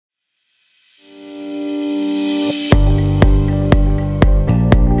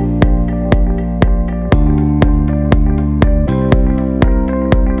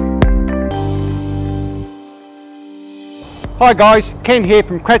Hi guys, Ken here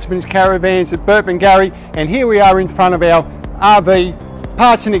from Kratzmann Caravans at Burpengary, and here we are in front of our RV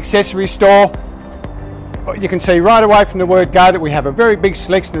parts and accessory store. You can see right away from the word go that we have a very big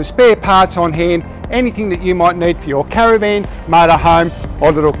selection of spare parts on hand, anything that you might need for your caravan, motorhome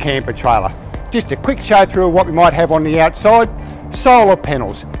or little camper trailer. Just a quick show through of what we might have on the outside: solar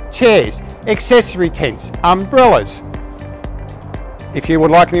panels, chairs, accessory tents, umbrellas. If you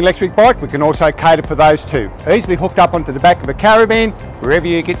would like an electric bike, we can also cater for those too. Easily hooked up onto the back of a caravan, wherever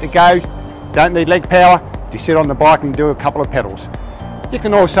you get to go. Don't need leg power, just sit on the bike and do a couple of pedals. You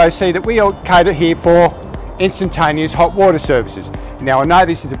can also see that we cater here for instantaneous hot water services. Now I know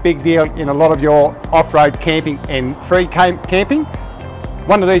this is a big deal in a lot of your off-road camping and free camping.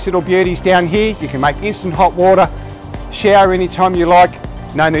 One of these little beauties down here, you can make instant hot water, shower anytime you like,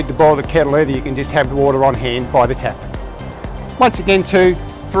 no need to boil the kettle either, you can just have the water on hand by the tap. Once again too,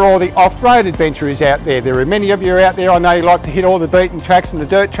 for all the off-road adventurers out there are many of you out there, I know you like to hit all the beaten tracks and the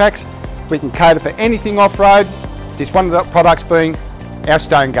dirt tracks. We can cater for anything off-road, just one of the products being our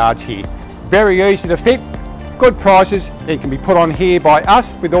stone guards here. Very easy to fit, good prices, and can be put on here by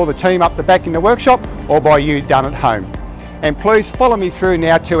us with all the team up the back in the workshop or by you done at home. And please follow me through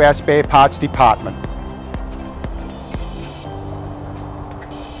now to our spare parts department.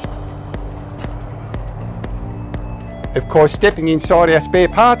 Of course, stepping inside our spare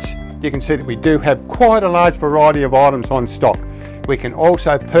parts, you can see that we do have quite a large variety of items on stock. We can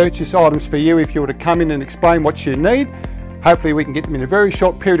also purchase items for you if you were to come in and explain what you need. Hopefully we can get them in a very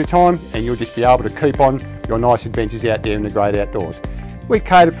short period of time and you'll just be able to keep on your nice adventures out there in the great outdoors. We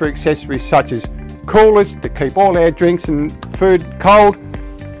cater for accessories such as coolers to keep all our drinks and food cold,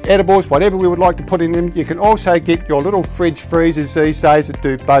 edibles, whatever we would like to put in them. You can also get your little fridge freezers these days that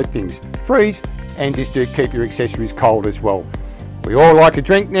do both things, freeze and just do keep your accessories cold as well. We all like a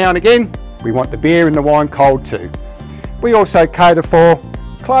drink now and again. We want the beer and the wine cold too. We also cater for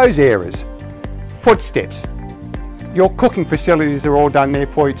clothes areas, footsteps. Your cooking facilities are all done there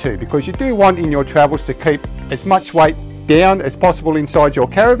for you too, because you do want in your travels to keep as much weight down as possible inside your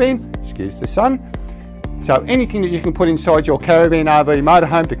caravan, excuse the sun. So anything that you can put inside your caravan, RV,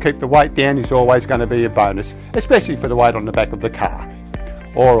 motorhome to keep the weight down is always going to be a bonus, especially for the weight on the back of the car.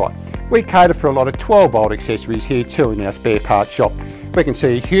 Alright, we cater for a lot of 12-volt accessories here too in our spare parts shop. We can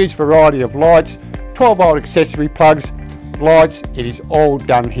see a huge variety of lights, 12-volt accessory plugs, lights. It is all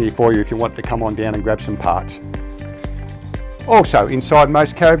done here for you if you want to come on down and grab some parts. Also, inside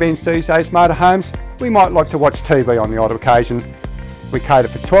most caravans these days, motorhomes, we might like to watch TV on the odd occasion. We cater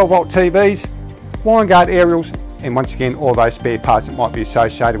for 12-volt TVs, wine guard aerials, and once again all those spare parts that might be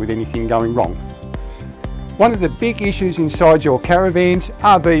associated with anything going wrong. One of the big issues inside your caravans,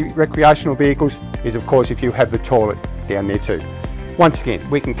 RV recreational vehicles, is of course if you have the toilet down there too. Once again,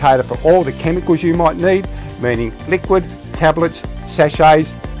 we can cater for all the chemicals you might need, meaning liquid, tablets,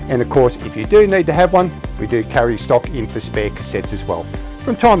 sachets, and of course if you do need to have one, we do carry stock in for spare cassettes as well.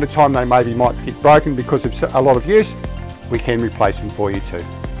 From time to time they maybe might get broken because of a lot of use, we can replace them for you too.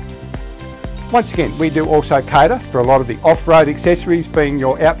 Once again, we do also cater for a lot of the off-road accessories, being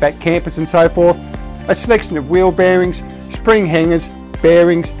your outback campers and so forth. A selection of wheel bearings, spring hangers,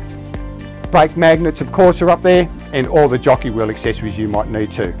 bearings, brake magnets of course are up there, and all the jockey wheel accessories you might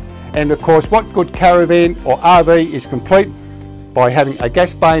need too. And of course, what good caravan or RV is complete by having a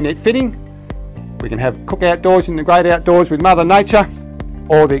gas bayonet fitting. We can have cook outdoors in the great outdoors with Mother Nature.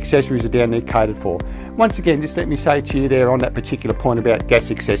 All the accessories are down there catered for. Once again, just let me say to you there on that particular point about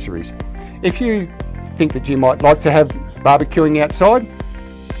gas accessories. If you think that you might like to have barbecuing outside,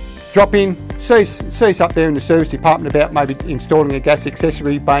 drop in, see us up there in the service department about maybe installing a gas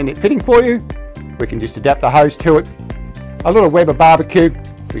accessory bayonet fitting for you. We can just adapt the hose to it. A little Weber barbecue,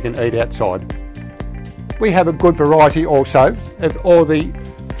 we can eat outside. We have a good variety also of all the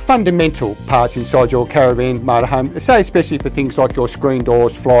fundamental parts inside your caravan, motorhome, say especially for things like your screen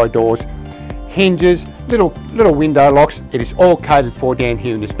doors, fly doors, hinges, little window locks. It is all catered for down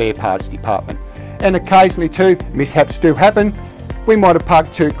here in the spare parts department. And occasionally too, mishaps do happen. We might have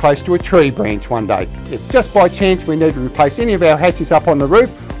parked too close to a tree branch one day. If just by chance we need to replace any of our hatches up on the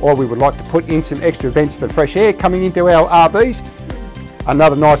roof, or we would like to put in some extra vents for fresh air coming into our RVs,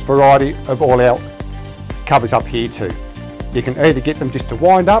 another nice variety of all our covers up here too. You can either get them just to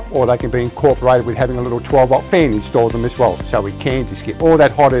wind up, or they can be incorporated with having a little 12-volt fan installed them as well, so we can just get all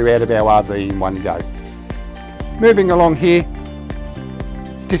that hot air out of our RV in one go. Moving along here,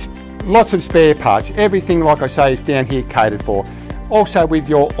 just lots of spare parts. Everything, like I say, is down here catered for. Also with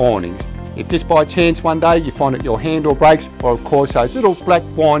your awnings. If just by chance one day you find that your handle breaks, or of course those little black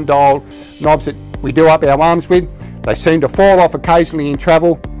wine dial knobs that we do up our arms with, they seem to fall off occasionally in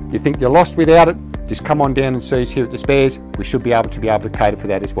travel. You think you're lost without it, just come on down and see us here at the Spares. We should be able to cater for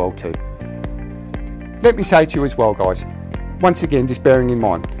that as well too. Let me say to you as well, guys, once again, just bearing in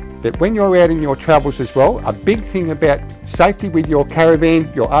mind that when you're out in your travels as well, a big thing about safety with your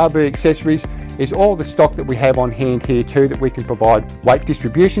caravan, your RV accessories, is all the stock that we have on hand here too, that we can provide weight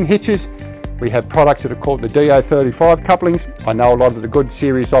distribution hitches. We have products that are called the DO35 couplings. I know a lot of the good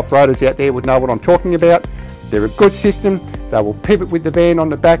serious off-roaders out there would know what I'm talking about. They're a good system. They will pivot with the van on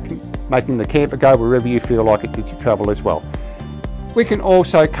the back, making the camper go wherever you feel like it to travel as well. We can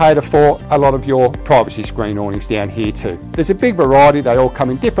also cater for a lot of your privacy screen awnings down here too. There's a big variety. They all come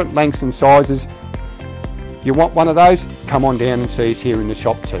in different lengths and sizes. You want one of those? Come on down and see us here in the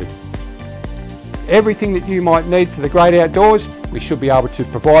shop too. Everything that you might need for the great outdoors, we should be able to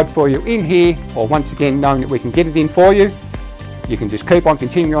provide for you in here, or once again, knowing that we can get it in for you. You can just keep on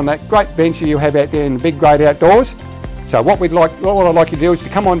continuing on that great venture you have out there in the big great outdoors. So what I'd like you to do is to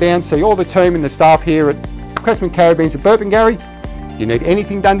come on down, see all the team and the staff here at Kratzmann Caravans at Burpengary. You need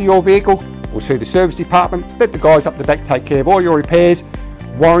anything done to your vehicle, we'll see the service department. Let the guys up the back take care of all your repairs,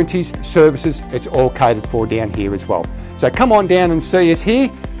 warranties, services. It's all catered for down here as well. So come on down and see us here,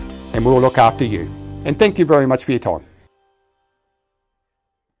 and we'll look after you. And thank you very much for your time.